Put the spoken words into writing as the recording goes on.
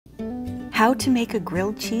How to make a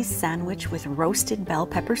grilled cheese sandwich with roasted bell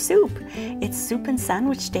pepper soup. It's soup and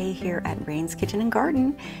sandwich day here at Rain's Kitchen and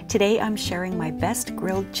Garden. Today I'm sharing my best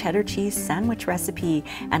grilled cheddar cheese sandwich recipe,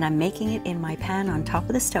 and I'm making it in my pan on top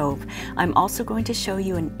of the stove. I'm also going to show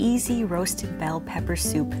you an easy roasted bell pepper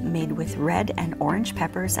soup made with red and orange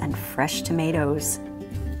peppers and fresh tomatoes.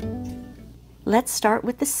 Let's start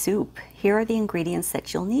with the soup. Here are the ingredients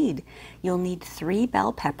that you'll need. You'll need 3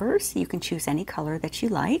 bell peppers. You can choose any color that you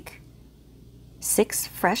like. 6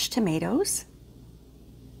 fresh tomatoes,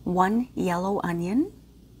 1 yellow onion,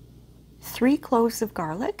 3 cloves of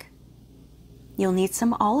garlic. You'll need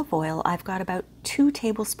some olive oil. I've got about 2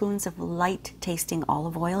 tablespoons of light tasting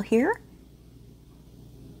olive oil here.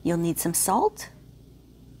 You'll need some salt,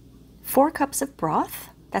 4 cups of broth,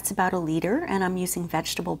 that's about 1 liter, and I'm using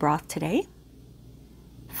vegetable broth today.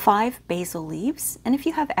 5 basil leaves, and if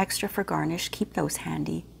you have extra for garnish, keep those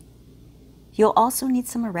handy. You'll also need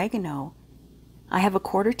some oregano. I have a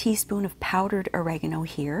 1/4 teaspoon of powdered oregano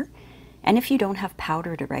here, and if you don't have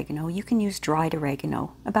powdered oregano, you can use dried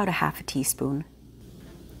oregano, about 1/2 teaspoon.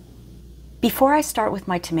 Before I start with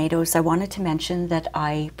my tomatoes, I wanted to mention that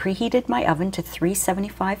I preheated my oven to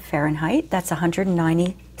 375 Fahrenheit, that's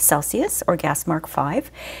 190 Celsius or gas mark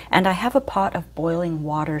 5, and I have a pot of boiling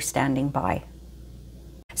water standing by.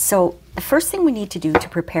 So the first thing we need to do to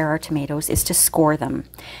prepare our tomatoes is to score them,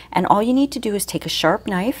 and all you need to do is take a sharp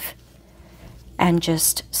knife and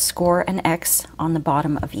just score an X on the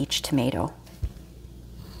bottom of each tomato.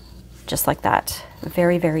 Just like that.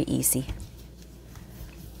 Very, very easy.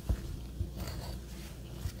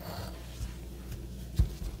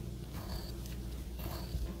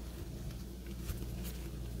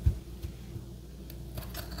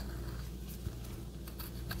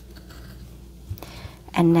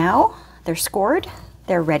 And now they're scored,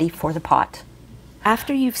 they're ready for the pot.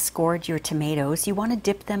 After you've scored your tomatoes, you want to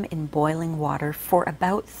dip them in boiling water for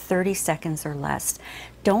about 30 seconds or less.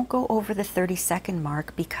 Don't go over the 30-second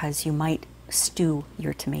mark because you might stew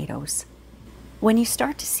your tomatoes. When you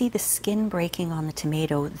start to see the skin breaking on the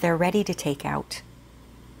tomato, they're ready to take out.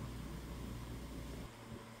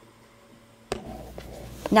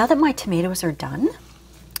 Now that my tomatoes are done,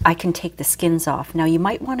 I can take the skins off. Now you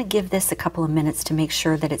might want to give this a couple of minutes to make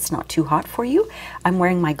sure that it's not too hot for you. I'm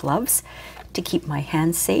wearing my gloves to keep my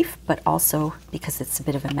hands safe, but also because it's a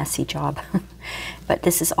bit of a messy job. But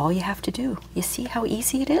this is all you have to do. You see how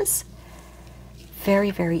easy it is?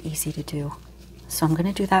 Very, very easy to do. So I'm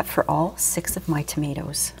going to do that for all 6 of my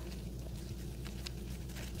tomatoes.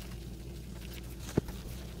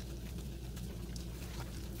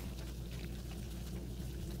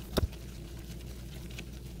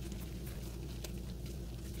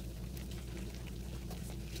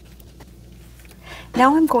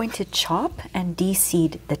 Now I'm going to chop and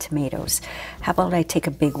de-seed the tomatoes. How about I take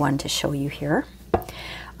a big one to show you here?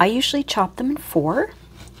 I usually chop them in 4.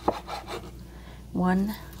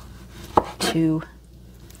 1, 2,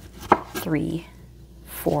 3,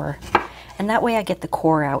 4. And that way I get the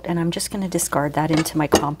core out, and I'm just going to discard that into my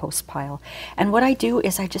compost pile. And what I do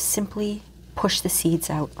is I just simply push the seeds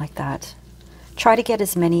out like that. Try to get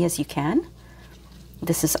as many as you can.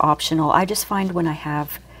 This is optional. I just find when I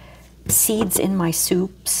have seeds in my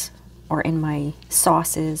soups or in my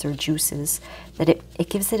sauces or juices that it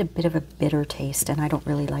gives it a bit of a bitter taste, and I don't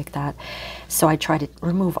really like that. So I try to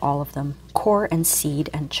remove all of them, core and seed,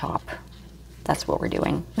 and chop. That's what we're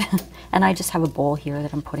doing. And I just have a bowl here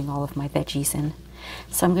that I'm putting all of my veggies in.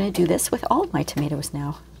 So I'm going to do this with all of my tomatoes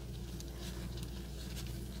now.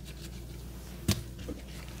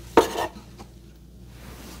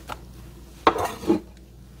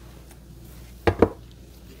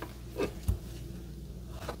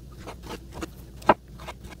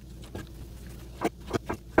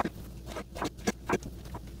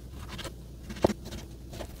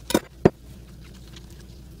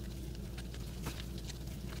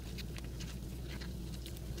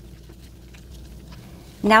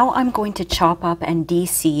 Now I'm going to chop up and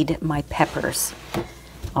de-seed my peppers.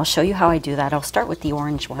 I'll show you how I do that. I'll start with the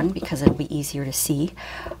orange one because it'll be easier to see.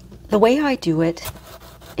 The way I do it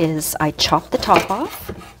is I chop the top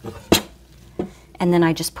off, and then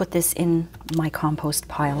I just put this in my compost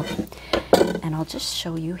pile. And I'll just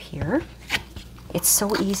show you here. It's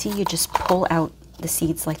so easy. You just pull out the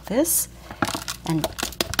seeds like this and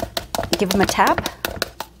give them a tap,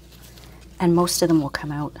 and most of them will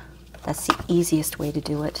come out. That's the easiest way to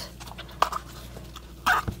do it.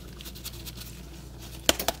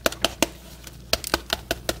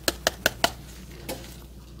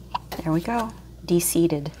 There we go,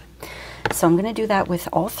 de-seeded. So I'm going to do that with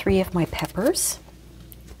all 3 of my peppers.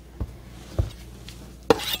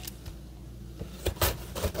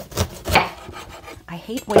 I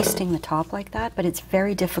hate wasting the top like that, but it's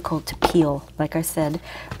very difficult to peel. Like I said,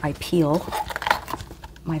 I peel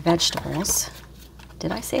my vegetables.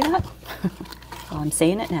 Did I say that? Well, I'm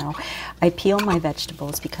saying it now. I peel my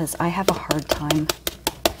vegetables because I have a hard time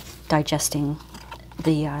digesting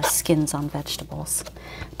the skins on vegetables.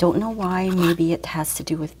 Don't know why. Maybe it has to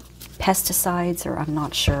do with pesticides, or I'm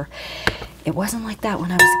not sure. It wasn't like that when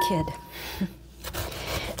I was a kid.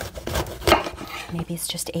 Maybe it's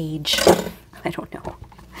just age. I don't know.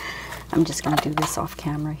 I'm just going to do this off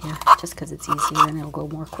camera here, just because it's easier and it'll go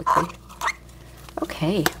more quickly.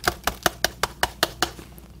 Okay.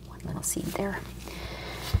 One little seed there.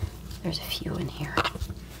 There's a few in here.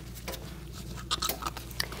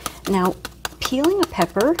 Now, peeling a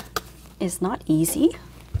pepper is not easy,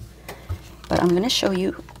 but I'm going to show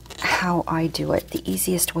you how I do it, the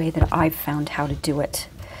easiest way that I've found how to do it.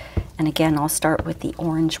 And again, I'll start with the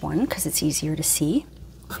orange one because it's easier to see.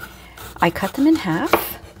 I cut them in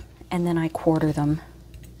half and then I quarter them.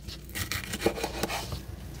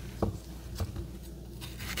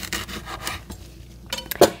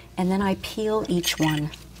 And then I peel each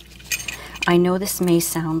one. I know this may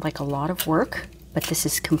sound like a lot of work, but this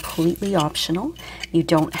is completely optional. You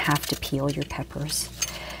don't have to peel your peppers,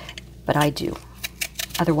 but I do.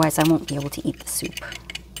 Otherwise, I won't be able to eat the soup,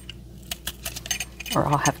 or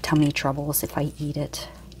I'll have tummy troubles if I eat it.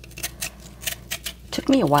 Took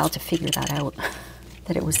me a while to figure that out,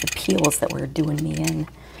 that it was the peels that were doing me in.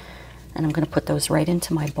 And I'm going to put those right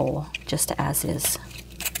into my bowl, just as is.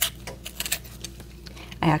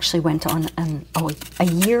 I actually went on a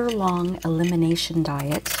year-long elimination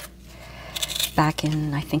diet back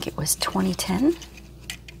in, I think it was 2010,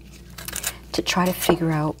 to try to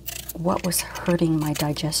figure out what was hurting my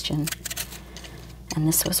digestion. And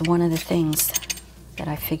this was one of the things that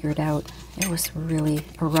I figured out. It was really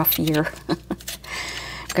a rough year.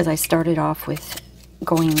 Because I started off with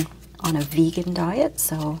going on a vegan diet,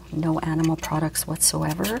 so no animal products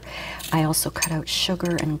whatsoever. I also cut out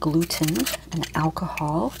sugar and gluten and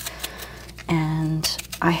alcohol, and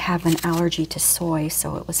I have an allergy to soy,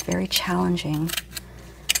 so it was very challenging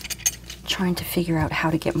trying to figure out how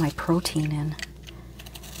to get my protein in.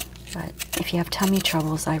 But if you have tummy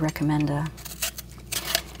troubles, I recommend an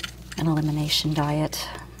elimination diet,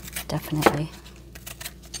 definitely.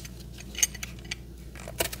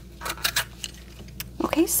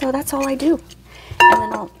 Okay, so that's all I do.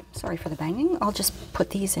 And then sorry for the banging, I'll just put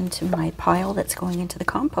these into my pile that's going into the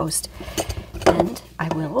compost. And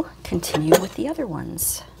I will continue with the other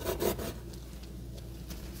ones.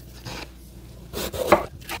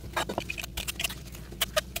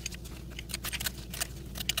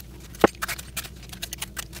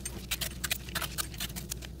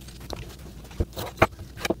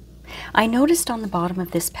 I noticed on the bottom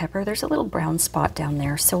of this pepper, there's a little brown spot down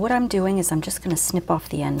there. So what I'm doing is I'm just going to snip off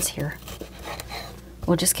the ends here.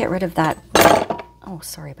 We'll just get rid of that. Oh,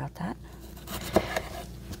 sorry about that.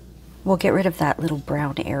 We'll get rid of that little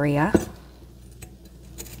brown area.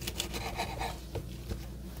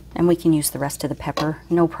 And we can use the rest of the pepper,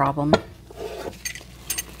 no problem.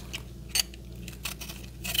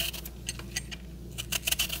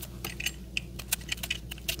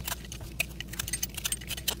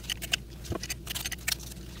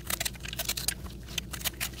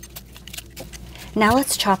 Now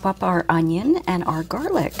let's chop up our onion and our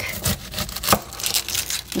garlic.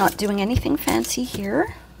 Not doing anything fancy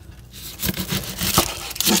here.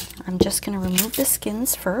 I'm just going to remove the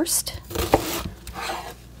skins first,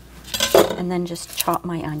 and then just chop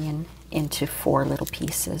my onion into 4 little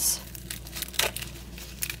pieces.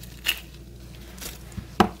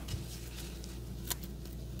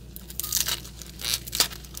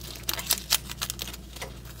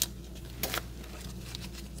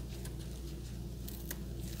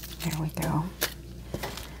 There we go.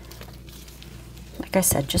 Like I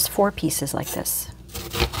said, just 4 pieces like this.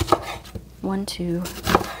 1, 2,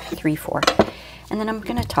 3, 4. And then I'm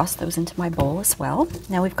going to toss those into my bowl as well.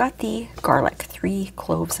 Now we've got the garlic, 3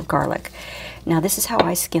 cloves of garlic. Now this is how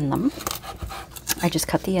I skin them. I just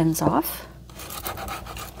cut the ends off.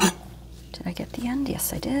 Did I get the end?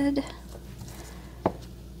 Yes, I did.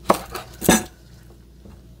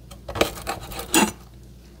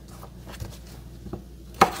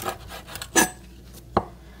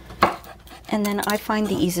 And then I find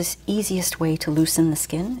the easiest way to loosen the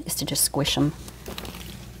skin is to just squish them.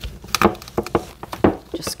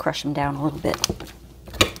 Just crush them down a little bit.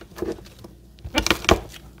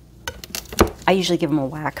 I usually give them a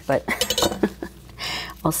whack, but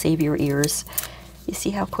I'll save your ears. You see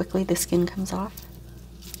how quickly the skin comes off?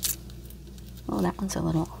 Oh, that one's got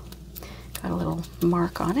a little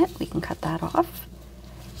mark on it. We can cut that off.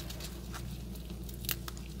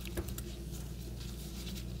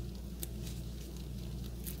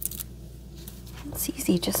 It's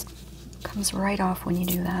easy, just comes right off when you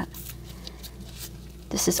do that.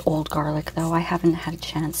 This is old garlic though. I haven't had a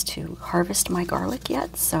chance to harvest my garlic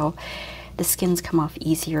yet, so the skins come off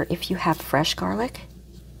easier. If you have fresh garlic,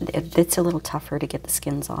 it's a little tougher to get the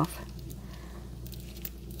skins off.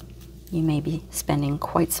 You may be spending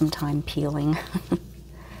quite some time peeling.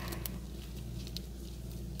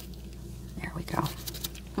 There we go.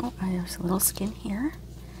 Oh, there's a little skin here.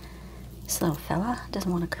 This little fella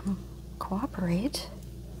doesn't want to cooperate.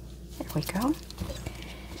 There we go.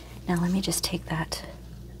 Now let me just take that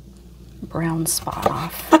brown spot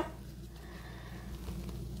off.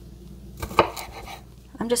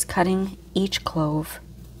 I'm just cutting each clove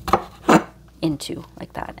into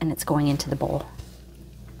like that, and it's going into the bowl.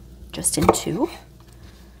 Just in two.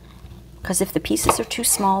 Because if the pieces are too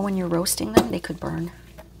small when you're roasting them, they could burn.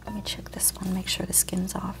 Let me check this one, make sure the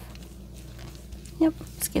skin's off. Yep,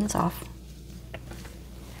 skin's off.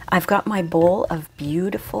 I've got my bowl of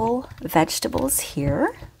beautiful vegetables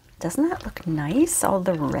here. Doesn't that look nice? All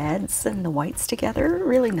the reds and the whites together,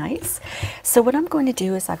 really nice. So what I'm going to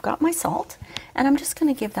do is I've got my salt, and I'm just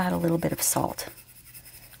going to give that a little bit of salt.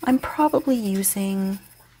 I'm probably using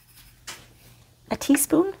a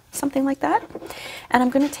teaspoon, something like that. And I'm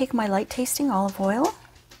going to take my light tasting olive oil,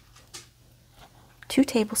 2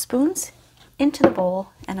 tablespoons, into the bowl,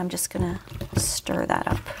 and I'm just going to stir that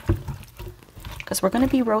up. Because we're going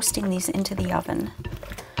to be roasting these into the oven.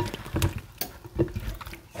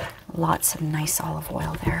 Lots of nice olive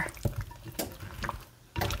oil there.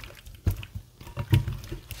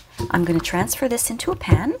 I'm going to transfer this into a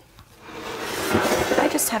pan. I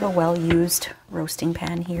just have a well-used roasting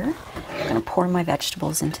pan here. I'm going to pour my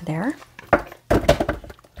vegetables into there.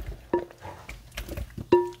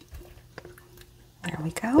 There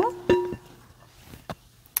we go.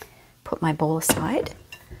 Put my bowl aside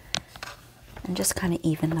and just kind of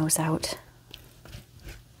even those out.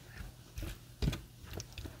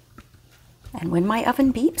 And when my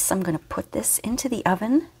oven beeps, I'm going to put this into the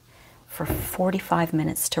oven for 45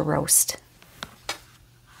 minutes to roast.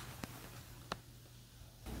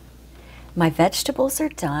 My vegetables are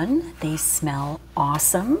done. They smell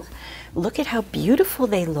awesome. Look at how beautiful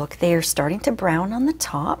they look. They are starting to brown on the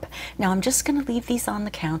top. Now I'm just going to leave these on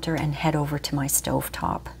the counter and head over to my stove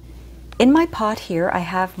top. In my pot here, I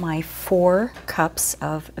have my 4 cups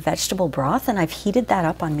of vegetable broth, and I've heated that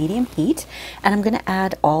up on medium heat, and I'm going to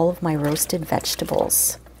add all of my roasted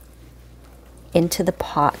vegetables into the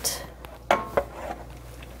pot.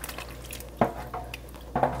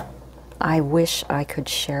 I wish I could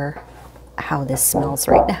share how this smells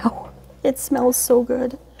right now. It smells so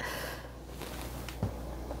good.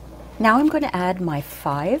 Now I'm going to add my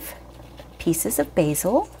 5 pieces of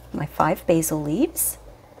basil, my 5 basil leaves,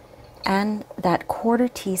 and that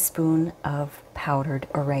 1/4 teaspoon of powdered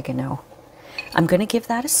oregano. I'm going to give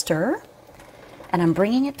that a stir, and I'm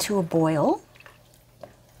bringing it to a boil.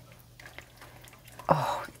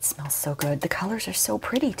 Oh, it smells so good. The colors are so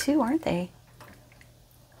pretty too, aren't they?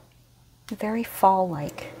 Very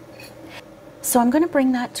fall-like. So I'm going to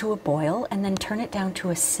bring that to a boil and then turn it down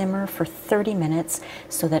to a simmer for 30 minutes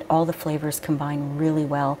so that all the flavors combine really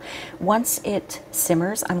well. Once it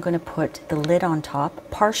simmers, I'm going to put the lid on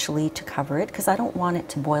top partially to cover it because I don't want it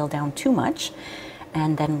to boil down too much,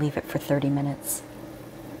 and then leave it for 30 minutes.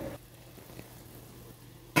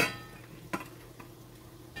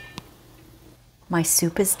 My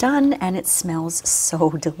soup is done and it smells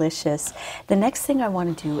so delicious. The next thing I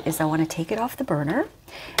want to do is I want to take it off the burner,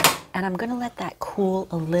 and I'm going to let that cool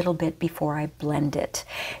a little bit before I blend it,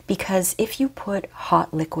 because if you put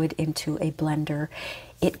hot liquid into a blender,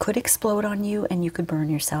 it could explode on you and you could burn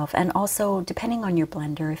yourself. And also, depending on your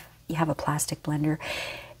blender, if you have a plastic blender,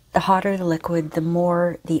 the hotter the liquid, the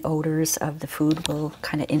more the odors of the food will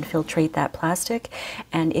kind of infiltrate that plastic.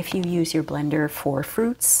 And if you use your blender for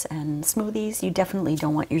fruits and smoothies, you definitely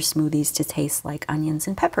don't want your smoothies to taste like onions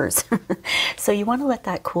and peppers. So you want to let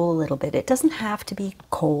that cool a little bit. It doesn't have to be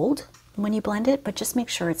cold when you blend it, but just make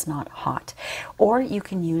sure it's not hot. Or you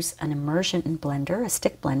can use an immersion blender, a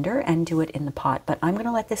stick blender, and do it in the pot. But I'm going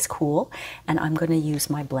to let this cool, and I'm going to use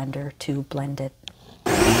my blender to blend it.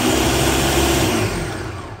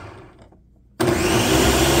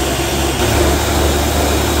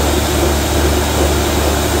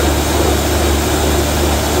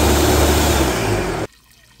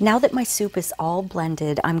 Now that my soup is all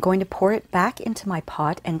blended, I'm going to pour it back into my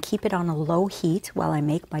pot and keep it on a low heat while I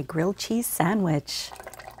make my grilled cheese sandwich.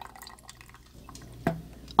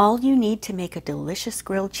 All you need to make a delicious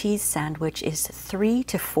grilled cheese sandwich is 3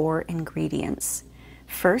 to 4 ingredients.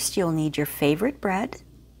 First, you'll need your favorite bread,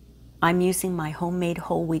 I'm using my homemade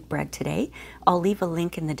whole wheat bread today. I'll leave a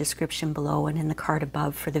link in the description below and in the card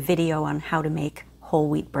above for the video on how to make whole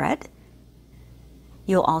wheat bread.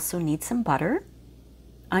 You'll also need some butter.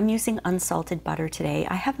 I'm using unsalted butter today.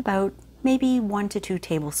 I have about maybe 1 to 2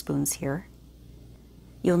 tablespoons here.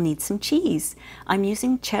 You'll need some cheese. I'm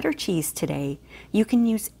using cheddar cheese today. You can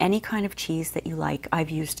use any kind of cheese that you like. I've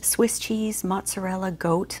used Swiss cheese, mozzarella,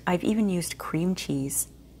 goat. I've even used cream cheese.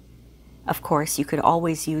 Of course, you could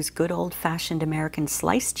always use good old-fashioned American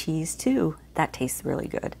sliced cheese too. That tastes really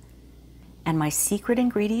good. And my secret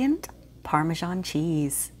ingredient, Parmesan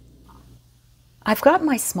cheese. I've got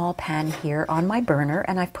my small pan here on my burner,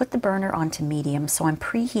 and I've put the burner onto medium, so I'm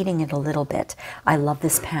preheating it a little bit. I love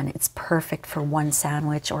this pan. It's perfect for one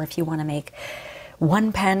sandwich, or if you want to make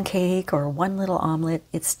one pancake or one little omelet.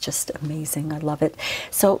 It's just amazing. I love it.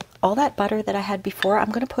 So all that butter that I had before,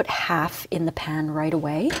 I'm going to put half in the pan right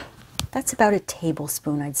away. That's about a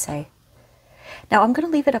tablespoon, I'd say. Now I'm going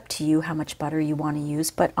to leave it up to you how much butter you want to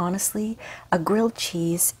use, but honestly, a grilled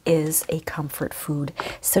cheese is a comfort food,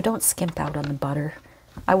 so don't skimp out on the butter.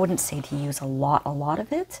 I wouldn't say to use a lot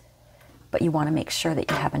of it, but you want to make sure that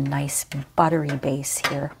you have a nice buttery base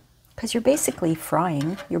here, because you're basically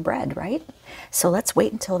frying your bread, right? So let's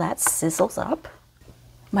wait until that sizzles up.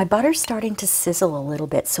 My butter's starting to sizzle a little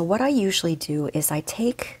bit, so what I usually do is I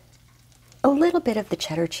take a little bit of the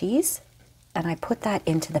cheddar cheese and I put that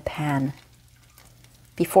into the pan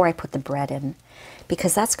before I put the bread in,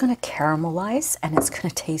 because that's going to caramelize and it's going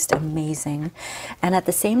to taste amazing. And at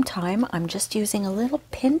the same time, I'm just using a little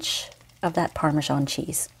pinch of that Parmesan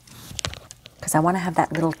cheese because I want to have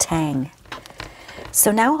that little tang.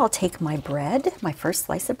 So now I'll take my bread, my first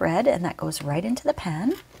slice of bread, and that goes right into the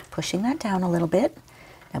pan, pushing that down a little bit.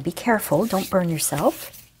 Now be careful, don't burn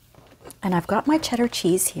yourself. And I've got my cheddar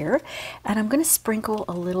cheese here, and I'm going to sprinkle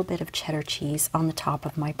a little bit of cheddar cheese on the top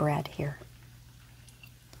of my bread here.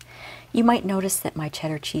 You might notice that my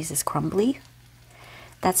cheddar cheese is crumbly.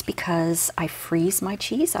 That's because I freeze my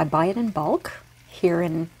cheese. I buy it in bulk. Here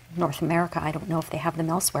in North America, I don't know if they have them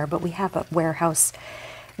elsewhere, but we have a warehouse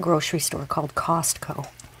grocery store called Costco.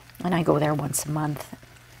 And I go there once a month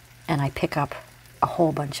and I pick up a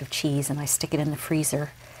whole bunch of cheese and I stick it in the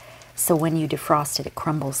freezer. So when you defrost it, it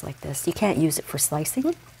crumbles like this. You can't use it for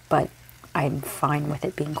slicing, but I'm fine with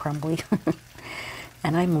it being crumbly.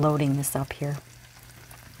 And I'm loading this up here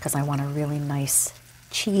because I want a really nice,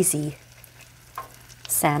 cheesy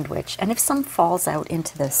sandwich. And if some falls out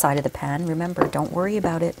into the side of the pan, remember, don't worry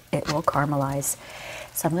about it. It will caramelize.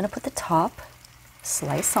 So I'm going to put the top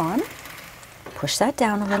slice on, push that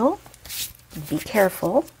down a little, be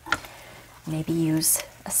careful. Maybe use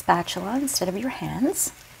a spatula instead of your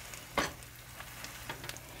hands.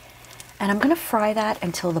 And I'm going to fry that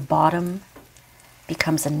until the bottom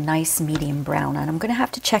becomes a nice medium brown. And I'm going to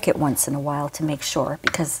have to check it once in a while to make sure,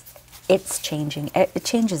 because it's changing. It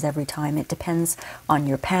changes every time. It depends on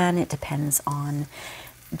your pan. It depends on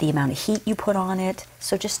the amount of heat you put on it.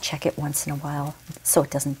 So just check it once in a while so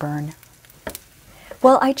it doesn't burn.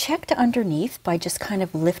 Well, I checked underneath by just kind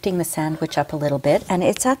of lifting the sandwich up a little bit, and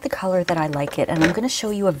it's at the color that I like it. And I'm going to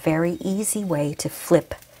show you a very easy way to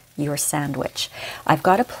flip your sandwich. I've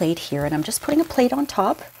got a plate here, and I'm just putting a plate on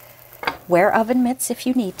top. Wear oven mitts if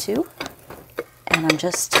you need to. And I'm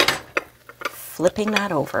just flipping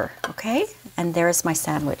that over, okay? And there's my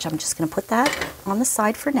sandwich. I'm just going to put that on the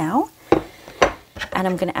side for now. And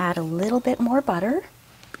I'm going to add a little bit more butter.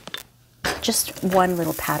 Just one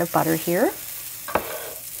little pat of butter here.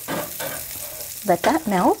 Let that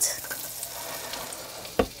melt.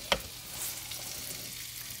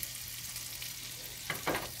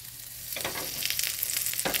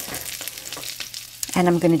 And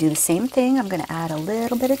I'm going to do the same thing. I'm going to add a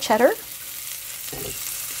little bit of cheddar.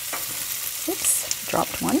 Oops,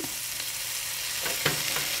 dropped one.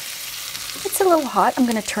 It's a little hot. I'm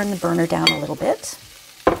going to turn the burner down a little bit.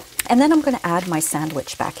 And then I'm going to add my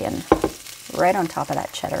sandwich back in, right on top of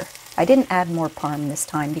that cheddar. I didn't add more parm this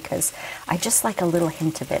time because I just like a little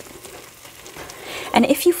hint of it. And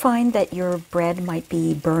if you find that your bread might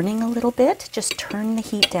be burning a little bit, just turn the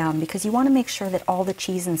heat down, because you want to make sure that all the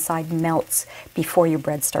cheese inside melts before your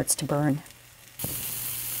bread starts to burn.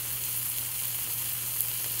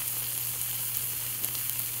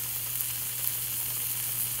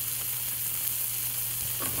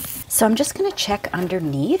 So I'm just going to check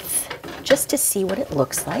underneath just to see what it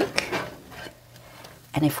looks like.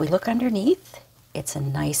 And if we look underneath, it's a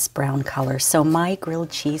nice brown color. So my grilled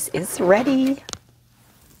cheese is ready.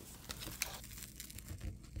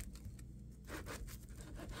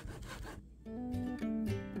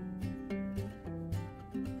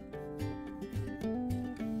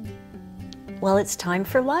 Well, it's time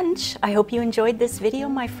for lunch. I hope you enjoyed this video,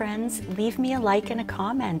 my friends. Leave me a like and a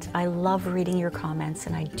comment. I love reading your comments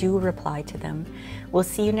and I do reply to them. We'll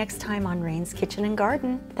see you next time on Rain's Kitchen and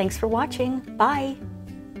Garden. Thanks for watching. Bye.